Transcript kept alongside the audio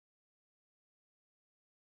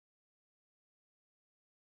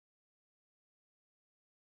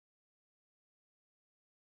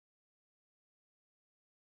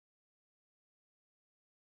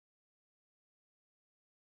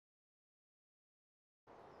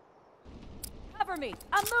Cover me.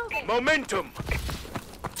 I'm moving. Momentum!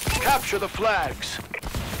 Capture the flags.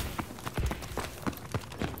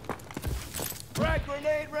 Frag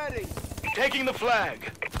grenade ready. Taking the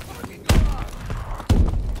flag.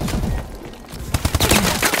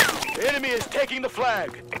 The enemy is taking the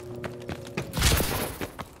flag.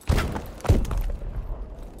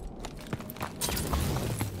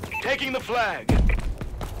 Taking the flag.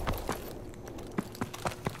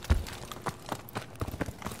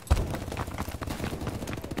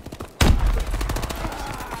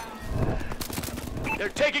 They're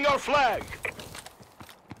taking our flag.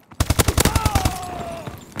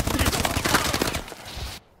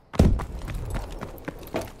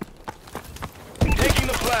 Taking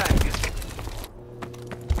the flag.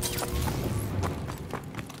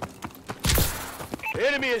 The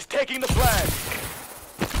enemy is taking the flag.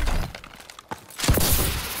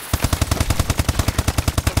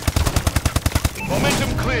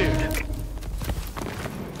 Momentum cleared.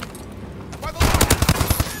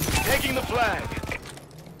 Taking the flag.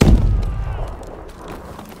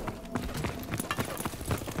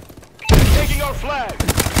 Taking our flag.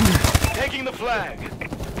 Taking the flag.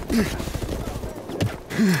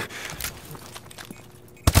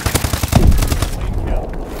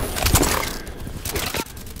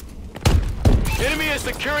 Enemy is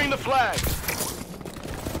securing the flag.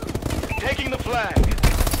 Taking the flag.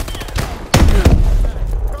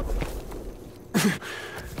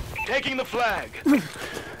 Taking the flag.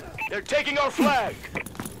 They're taking our flag.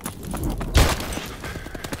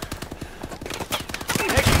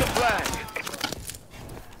 Taking the flag.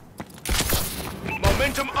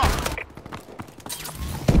 Momentum up.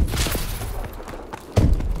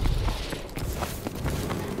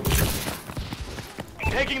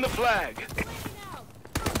 Taking the flag.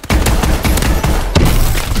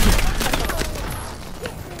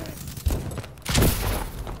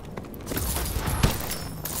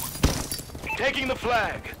 Taking the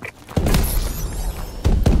flag.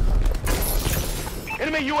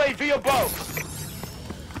 Enemy UAV above.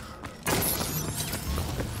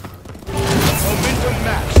 Momentum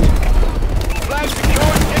maxed. Flag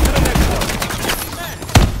secured. Get to the next one.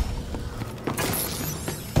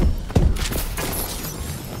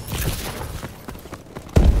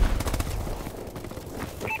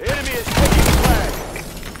 The enemy is taking the flag.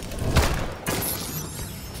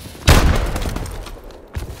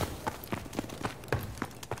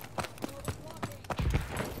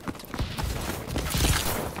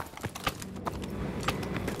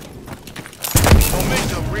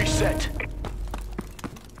 Momentum reset.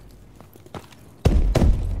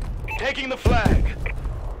 Taking the flag.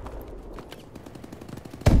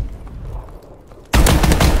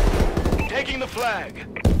 Taking the flag.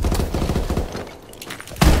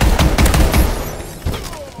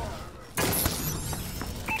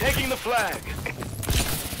 Taking the flag.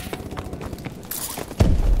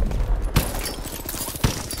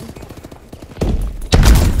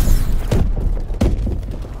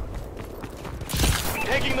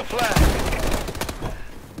 Taking the flag.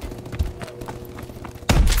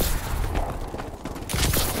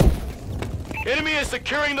 Enemy is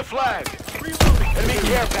securing the flag. Enemy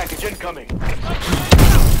care package incoming.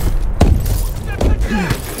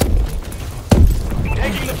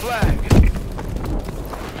 Taking the flag.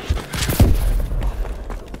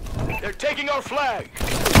 They're taking our flag.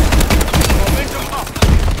 Momentum up.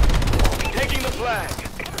 Taking the flag.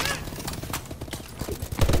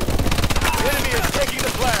 The enemy is taking the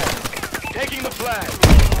flag. Taking the flag.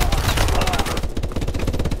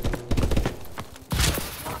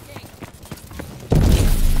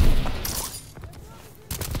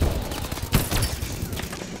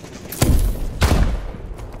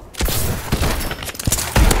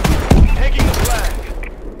 Taking the flag.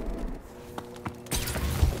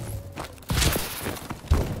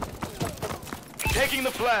 Taking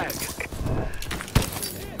the flag.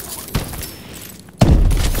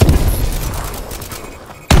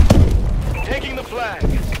 Taking the flag.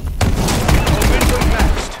 Momentum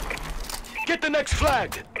maxed. Get the next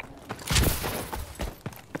flag.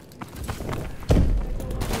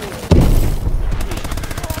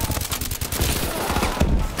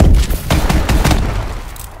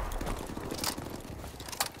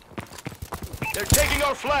 They're taking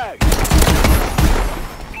our flag.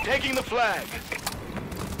 Taking the flag.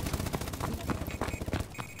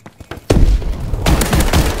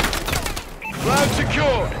 Flag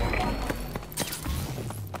secured.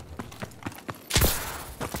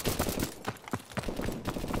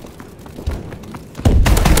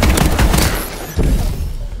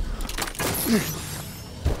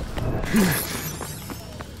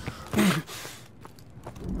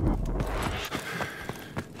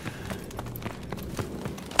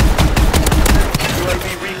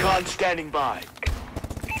 recon standing by.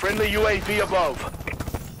 Friendly UAV above.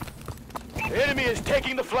 The enemy is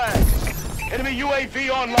taking the flag. Enemy UAV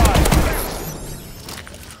online.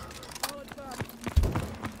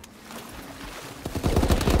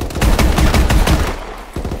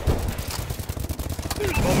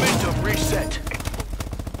 Momentum reset.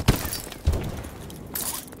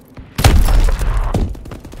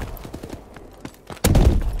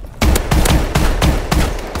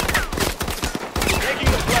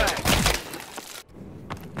 Taking the flag.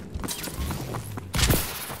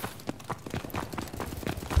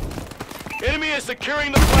 Enemy is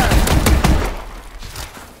securing the flag.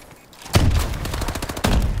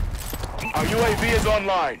 Our UAV is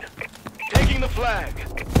online. Taking the flag.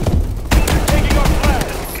 Taking our flag.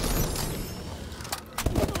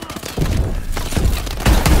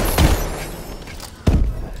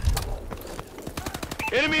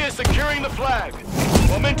 Enemy is securing the flag.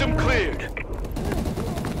 Momentum cleared.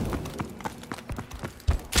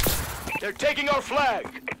 They're taking our flag.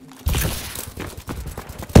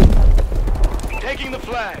 Taking the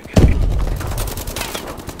flag.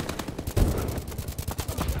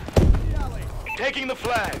 Taking the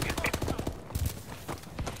flag.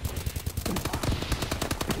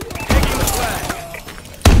 Taking the flag.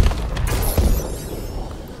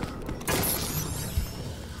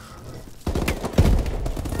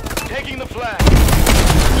 Taking the flag.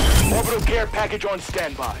 Orbital care package on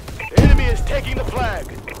standby. The enemy is taking the flag.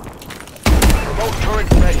 Remote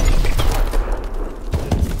turret ready.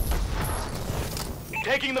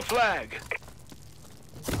 Taking the flag.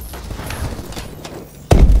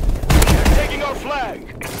 They're taking our flag.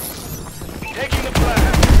 Taking the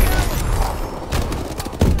flag.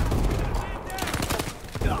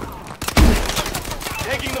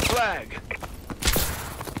 Taking the flag.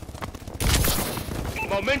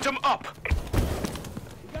 Momentum up.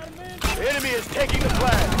 The enemy is taking the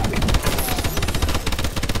flag.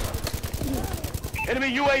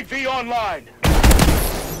 Enemy UAV online.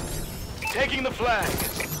 Taking the flag.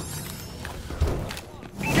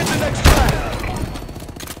 Get the next flag.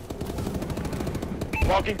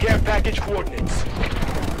 Marking care package coordinates.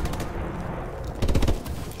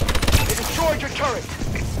 They destroyed your turret.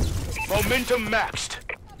 Momentum maxed.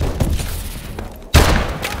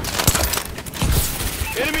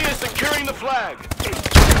 Enemy is securing the flag.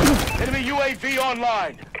 Enemy UAV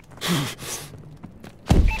online.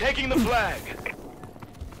 Taking the flag.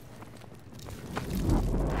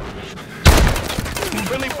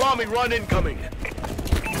 Friendly bombing run incoming.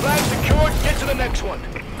 Flag secured, get to the next one.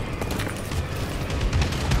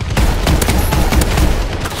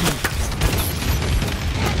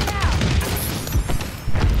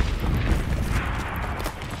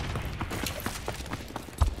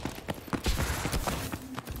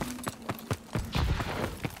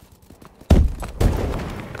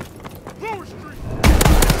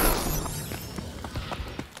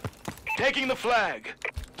 Taking the flag.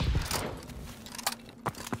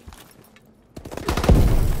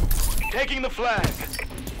 Taking the flag.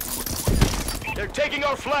 They're taking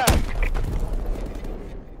our flag.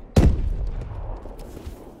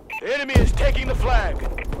 The enemy is taking the flag.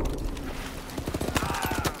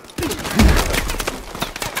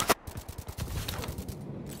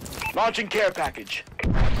 Launching care package.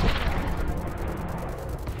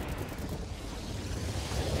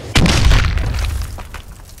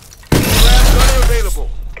 Available.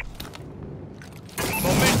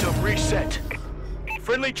 Momentum reset.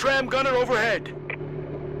 Friendly tram gunner overhead.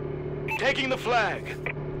 Taking the flag.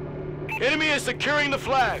 Enemy is securing the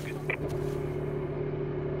flag.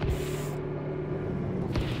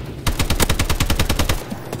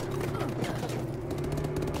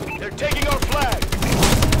 They're taking our flag.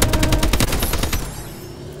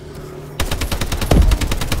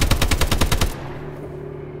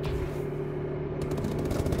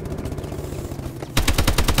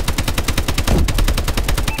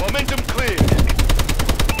 Momentum cleared.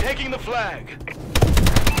 Taking the flag.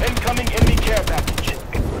 Incoming enemy care package.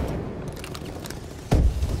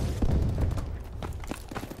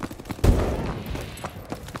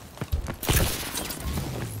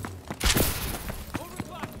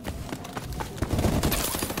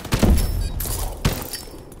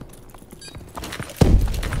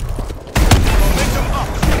 Momentum up.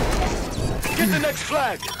 Get the next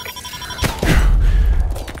flag.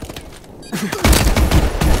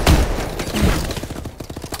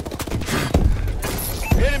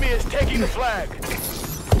 Enemy is taking the flag.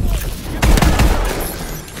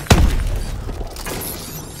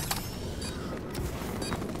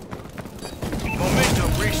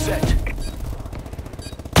 Momentum reset.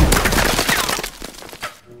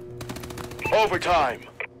 Overtime.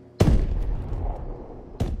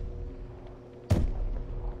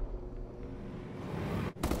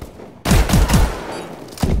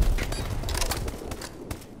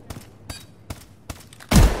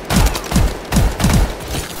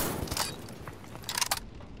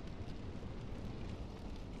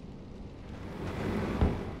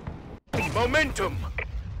 Momentum.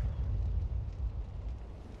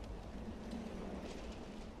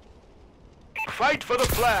 Fight for the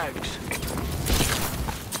flags.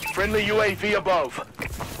 Friendly UAV above.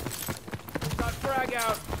 Got frag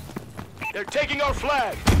out. They're taking our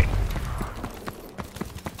flag.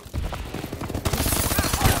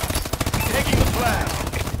 Taking the flag.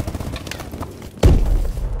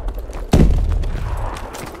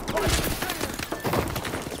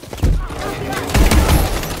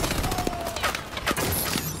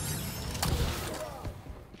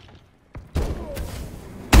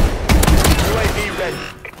 UAV ready.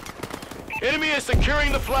 Enemy is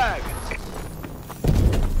securing the flag.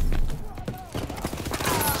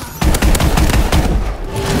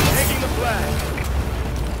 Taking the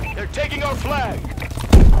flag. They're taking our flag.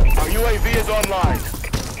 Our UAV is online.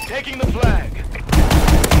 Taking the flag.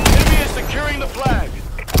 Enemy is securing the flag.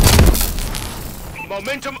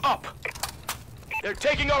 Momentum up. They're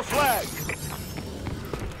taking our flag.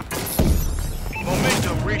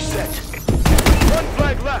 Momentum reset. One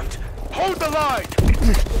flag left. Hold the line.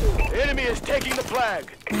 The enemy is taking the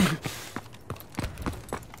flag.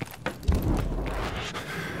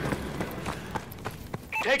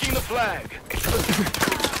 Taking the flag.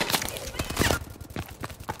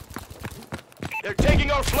 They're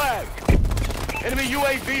taking our flag. Enemy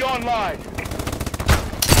UAV online.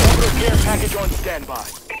 Orbital care package on standby.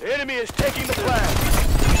 The enemy is taking the flag.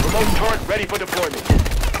 Remote turret ready for deployment.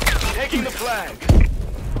 Taking the flag.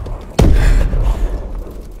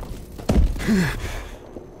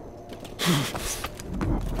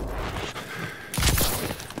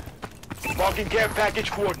 Marking care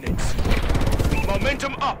package coordinates.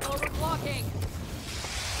 Momentum up. Blocking.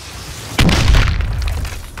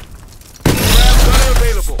 Tram gunner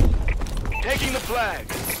available. Taking the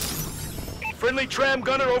flag. Friendly tram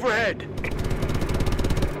gunner overhead.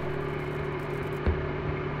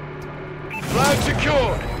 Flag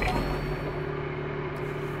secured.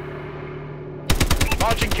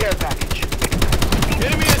 Launching care package.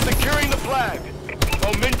 Enemy is securing the flag.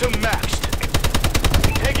 Momentum maxed.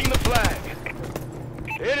 Taking the flag.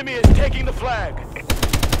 The enemy is taking the flag.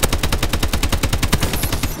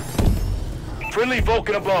 Friendly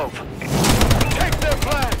Vulcan above. Take their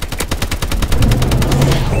flag.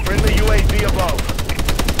 Friendly UAV above.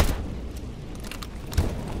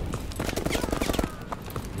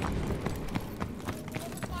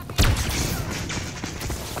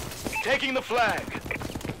 Taking the flag.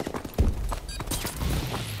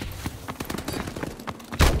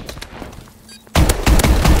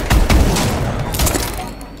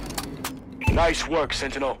 Nice work,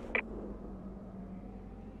 Sentinel.